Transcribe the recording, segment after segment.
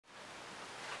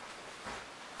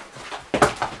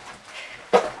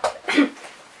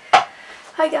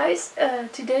Hi guys,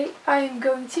 today I'm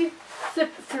going to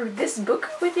flip through this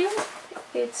book with you.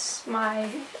 It's my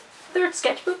third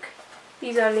sketchbook.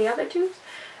 These are the other two.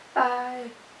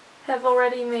 I have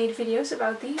already made videos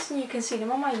about these and you can see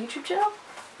them on my YouTube channel.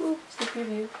 Ooh, it's the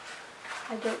preview.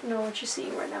 I don't know what you're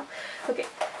seeing right now. Okay,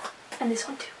 and this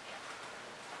one too.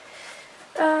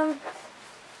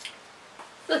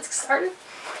 Let's get started.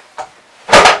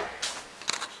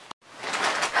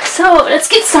 So let's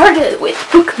get started with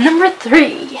book number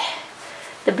 3,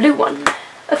 the blue one.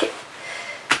 Okay,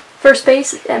 first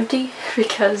page is empty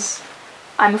because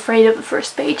I'm afraid of the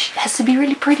first page. It has to be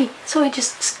really pretty, so I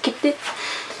just skipped it.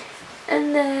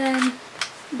 And then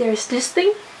there's this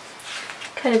thing,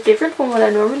 kind of different from what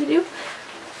I normally do.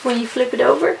 When you flip it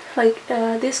over, like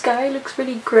this guy looks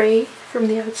really grey from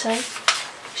the outside.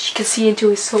 You can see into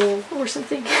his soul or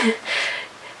something.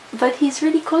 But he's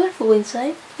really colorful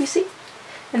inside, you see?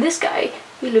 And this guy,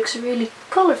 he looks really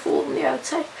colorful on the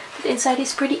outside, but inside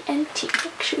he's pretty empty,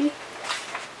 actually.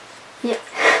 Yeah.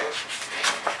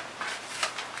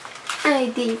 I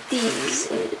did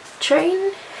these in the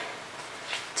train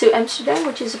to Amsterdam,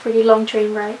 which is a pretty long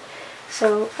train ride.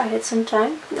 So I had some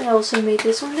time. I also made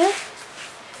this one there.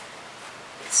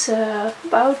 It's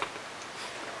about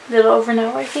a little over an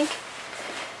hour, I think.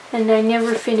 And I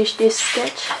never finished this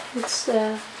sketch. It's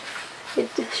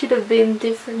it should have been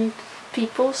different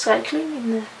people cycling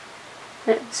in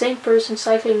the same person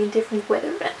cycling in different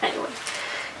weather. Anyway,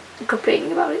 I'm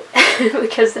complaining about it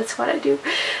because that's what I do.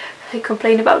 I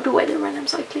complain about the weather when I'm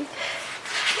cycling.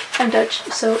 I'm Dutch,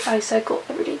 so I cycle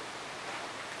every day.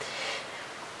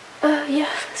 Yeah,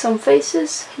 some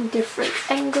faces in different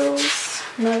angles.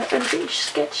 Another unfinished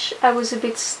sketch. I was a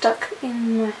bit stuck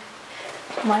in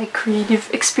my creative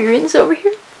experience over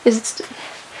here.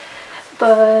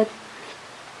 But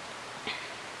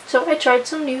so I tried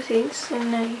some new things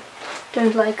and I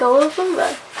don't like all of them,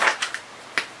 but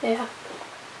yeah,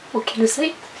 what can I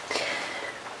say?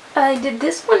 I did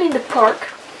this one in the park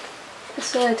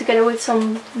together with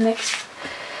some next,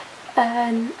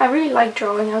 and I really like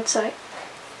drawing outside.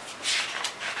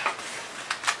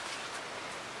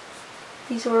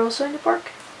 These were also in the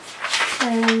park,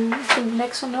 and I think the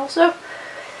next one also.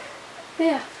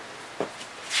 Yeah.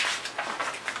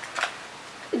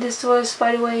 This was,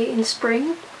 by the way, in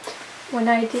spring when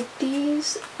I did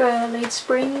these, late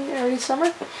spring, early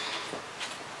summer.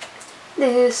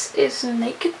 This is a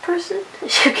naked person,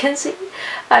 as you can see.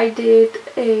 I did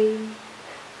a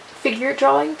figure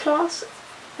drawing class,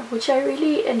 which I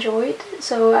really enjoyed,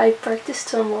 so I practiced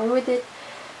some more with it,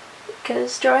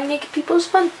 because drawing naked people is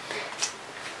fun.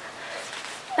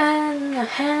 And a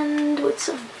hand with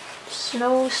some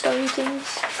snow starry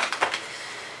things.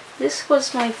 This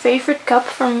was my favorite cup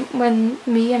from when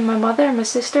me and my mother and my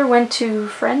sister went to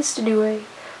France to do a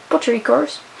pottery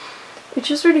course,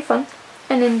 which was really fun.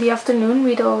 And in the afternoon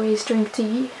we'd always drink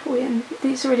tea with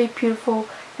these really beautiful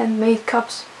handmade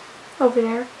cups over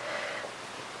there.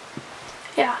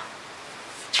 Yeah.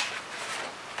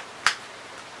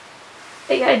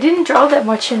 I didn't draw that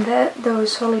much in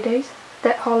those holidays.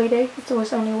 That holiday, it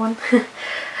was only one.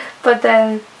 But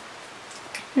then,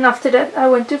 and after that I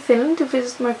went to Finland to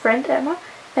visit my friend Emma,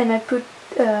 and I put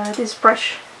this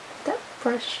brush,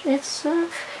 it's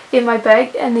in my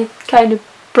bag, and it kind of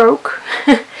broke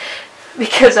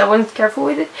because I wasn't careful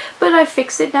with it, but I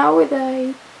fixed it now with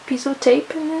a piece of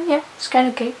tape, and yeah, it's kind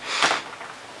of okay.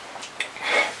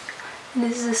 And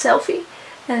this is a selfie,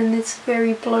 and it's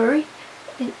very blurry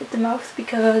at the mouth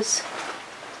because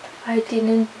I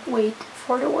didn't wait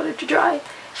for the water to dry,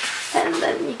 and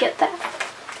then you get that.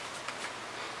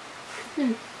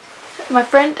 My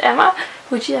friend Emma,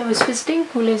 which I was visiting,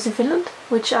 who lives in Finland,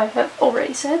 which I have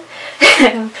already said,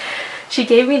 she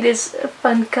gave me this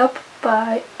fun cup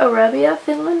by Arabia,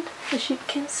 Finland, as you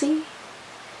can see.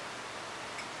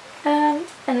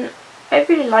 And I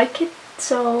really like it,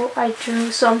 so I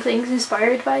drew some things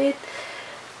inspired by it.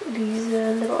 These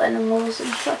little animals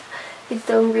and stuff. I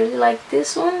don't really like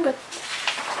this one, but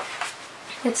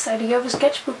it's the idea of a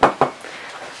sketchbook.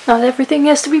 Not everything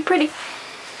has to be pretty.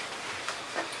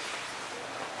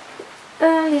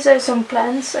 These are some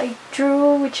plants I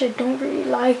drew, which I don't really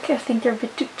like. I think they're a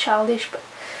bit too childish, but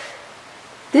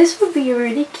this would be a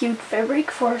really cute fabric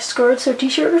for skirts or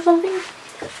t-shirt or something,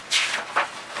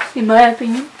 in my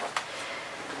opinion.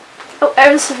 Oh, I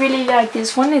also really like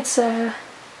this one. It's a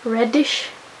reddish,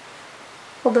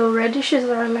 although radishes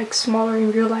are like smaller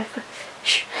in real life.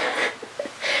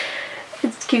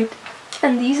 It's cute.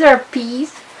 And these are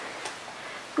peas,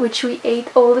 which we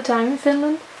ate all the time in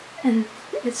Finland, and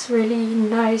it's really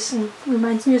nice and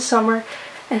reminds me of summer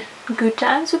and good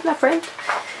times with my friend.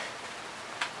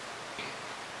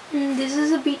 This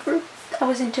is a beetroot. I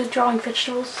was into drawing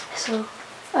vegetables, so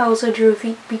I also drew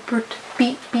a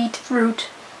beetroot.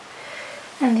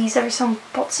 And these are some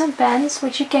pots and pans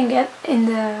which you can get in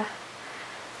the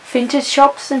vintage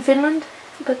shops in Finland,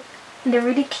 but they're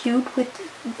really cute with,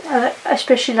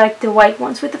 especially like the white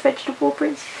ones with the vegetable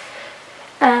prints.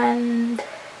 And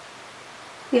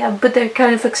yeah, but they're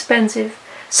kind of expensive,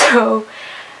 so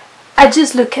I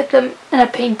just look at them and I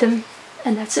paint them,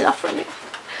 and that's enough for me.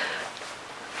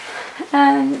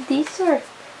 And these are,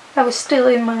 I was still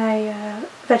in my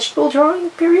vegetable drawing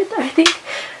period, I think,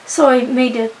 so I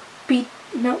made a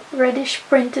reddish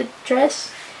printed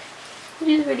dress, which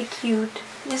is really cute.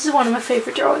 This is one of my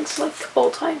favorite drawings, like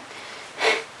all time.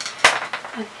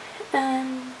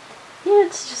 And yeah,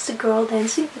 it's just a girl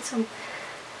dancing with some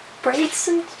braids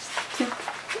and cute.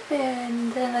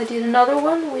 And then I did another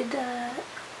one with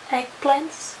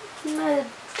eggplants. I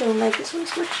don't like this one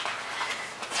so much.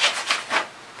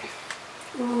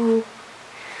 Ooh.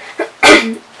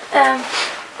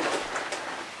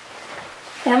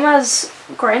 Emma's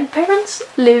grandparents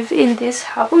live in this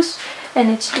house, and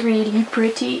it's really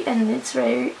pretty, and it's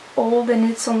very old, and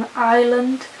it's on an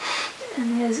island,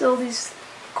 and there's all these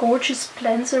gorgeous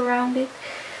plants around it.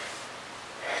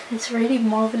 It's really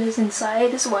marvelous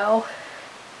inside as well.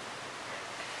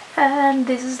 And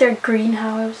this is their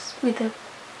greenhouse with a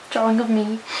drawing of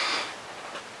me.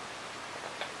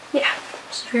 Yeah,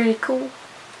 it's really cool.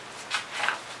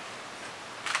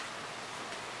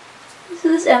 This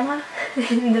is Emma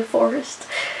in the forest.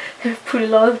 I put a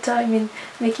lot of time in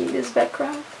making this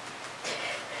background.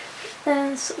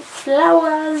 And some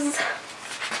flowers.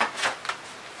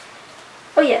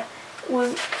 Oh yeah,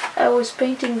 when I was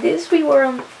painting this, we were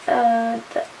on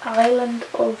the island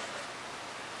of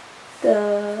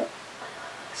the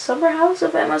summer house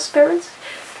of Emma's parents,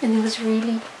 and it was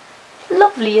really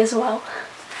lovely as well.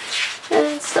 And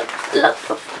it's a lot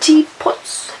of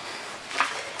teapots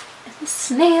and a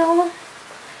snail.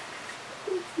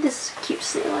 This is a cute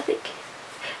snail, I think.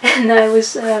 And I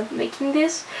was making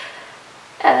this,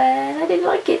 and I didn't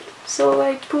like it, so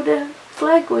I put a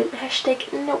flag with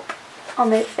 #nope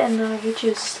on it, and I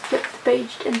just flipped the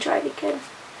page and tried again.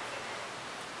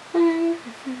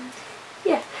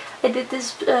 Yeah, I did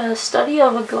this study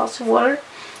of a glass of water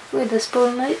with a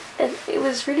spoon on it, and it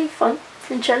was really fun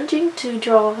and challenging to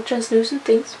draw translucent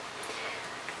things.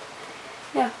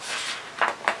 Yeah,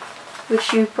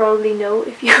 which you probably know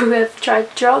if you have tried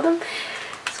to draw them.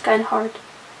 It's kind of hard.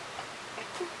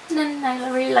 And then I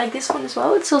really like this one as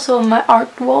well. It's also on my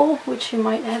art wall, which you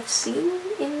might have seen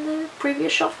in the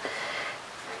previous shop.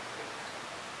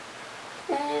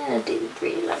 And I didn't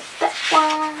really like that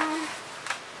one.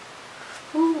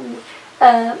 Ooh.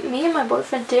 Me and my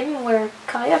boyfriend Tim were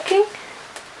kayaking.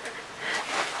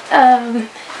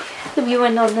 We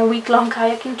went on a week-long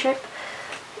kayaking trip,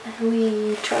 and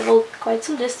we traveled quite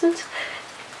some distance.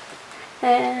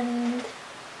 And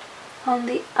on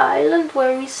the island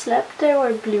where we slept, there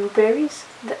were blueberries.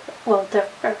 Well, there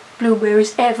are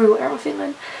blueberries everywhere in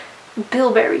Finland.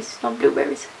 Bilberries, not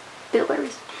blueberries.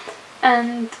 Bilberries.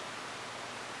 And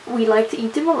we like to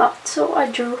eat them a lot, so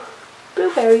I drew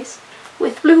blueberries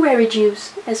with blueberry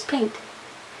juice as paint,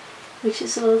 which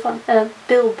is a lot of fun.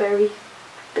 Bilberries.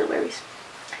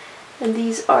 And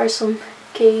these are some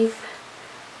cave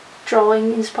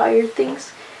drawing inspired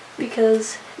things,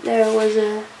 because there was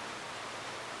a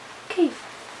cave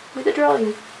with a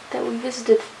drawing that we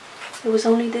visited. It was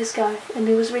only this guy, and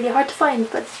it was really hard to find,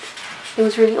 but it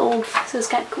was really old, so it's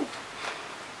kind of cool.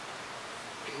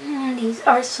 And these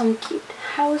are some cute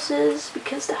houses,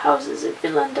 because the houses in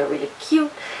Finland are really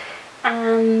cute.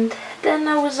 And then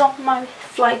I was on my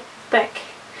flight back,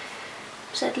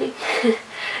 sadly,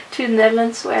 to the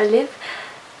Netherlands where I live,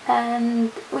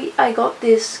 and I got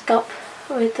this cup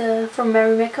with from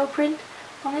Marimekko print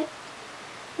on it,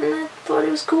 and I thought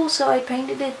it was cool, so I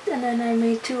painted it, and then I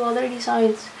made 2 other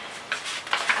designs.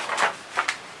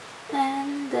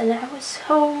 And then I was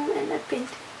home and I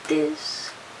painted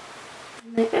this.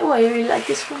 Oh, I really like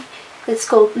this one. It's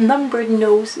called Numbered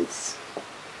Noses,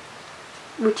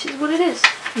 which is what it is.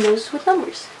 Nose with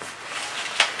numbers.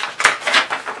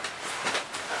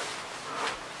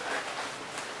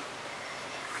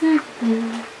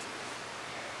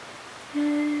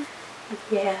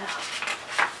 Yeah,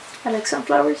 I like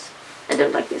sunflowers. I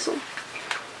don't like this one.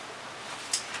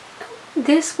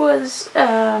 This was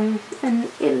an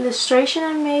illustration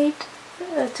I made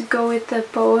to go with the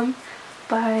poem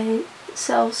by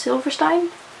Sel Silverstein,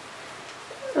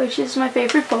 which is my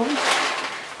favorite poem.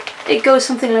 It goes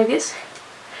something like this.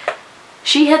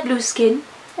 She had blue skin,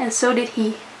 and so did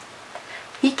he.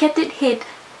 He kept it hid,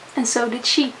 and so did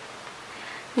she.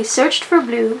 They searched for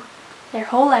blue their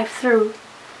whole life through,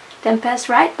 then passed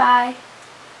right by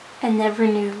and never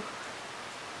knew.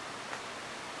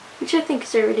 Which I think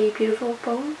is a really beautiful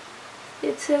poem.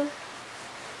 It says,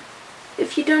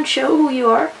 if you don't show who you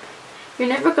are, you're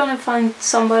never gonna find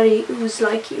somebody who's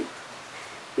like you.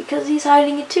 Because he's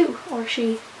hiding it too, or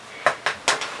she.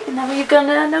 And now you're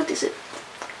gonna notice it.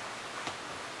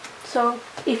 So,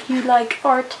 if you like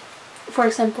art, for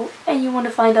example, and you want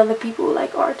to find other people who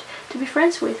like art to be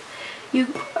friends with, you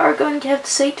are going to have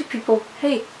to say to people,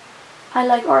 hey, I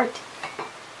like art.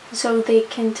 So they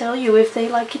can tell you if they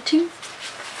like it too.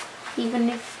 Even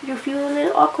if you feel a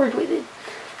little awkward with it.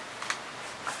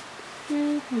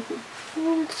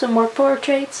 Some more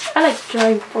portraits. I like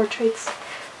drawing portraits.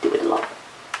 Do it a lot.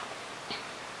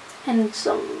 And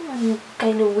some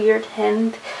kind of weird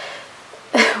hand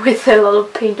with a lot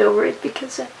of paint over it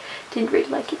because I didn't really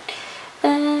like it.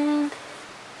 And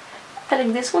I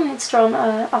like this one. It's drawn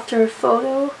after a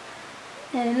photo,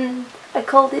 and I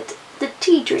called it the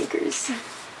Tea Drinkers.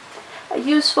 I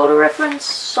use photo reference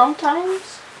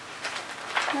sometimes.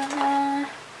 Yeah,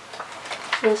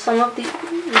 some of the,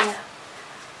 yeah,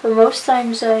 but most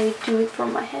times I do it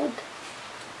from my head.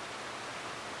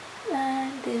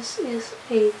 And this is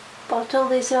a bottle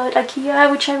they sell at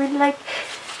IKEA, which I really like.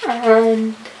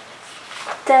 And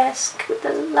desk with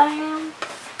a lamp.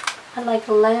 I like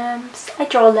lamps. I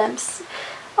draw lamps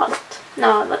a lot.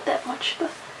 No, not that much,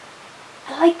 but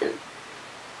I like them.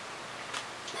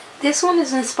 This one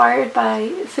is inspired by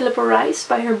Philippa Rice,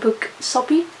 by her book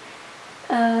Soppy.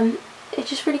 It's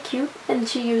just really cute, and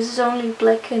she uses only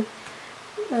black and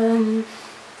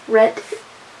red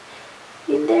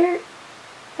in there,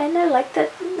 and I like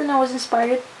that. And I was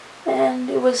inspired, and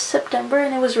it was September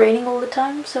and it was raining all the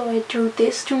time, so I drew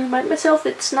this to remind myself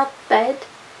it's not bad,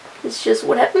 it's just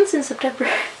what happens in September.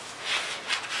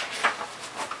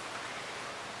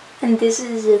 And this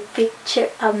is a picture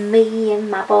of me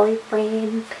and my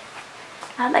boyfriend.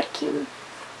 I like him.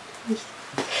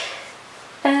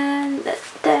 And the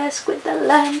desk with the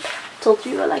lamp. I told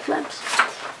you I like lamps.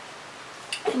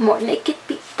 And more naked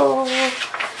people.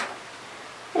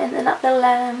 And another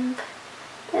lamp.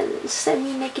 And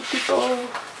semi-naked people.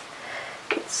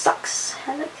 With socks.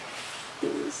 I like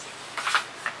these.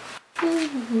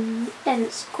 And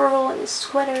a squirrel in a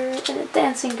sweater. And a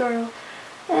dancing girl.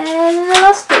 And the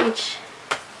last page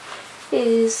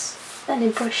is an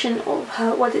impression of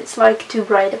what it's like to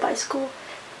ride a bicycle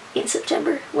in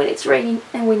September when it's raining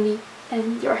and windy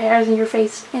and your hair is in your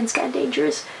face and it's kind of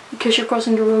dangerous because you're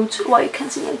crossing the roads while you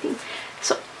can't see anything.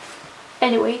 So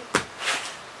anyway,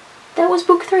 that was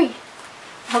book 3.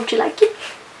 I hope you like it.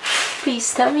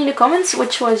 Please tell me in the comments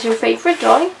which was your favorite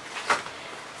drawing,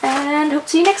 and hope to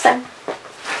see you next time.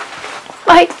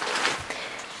 Bye!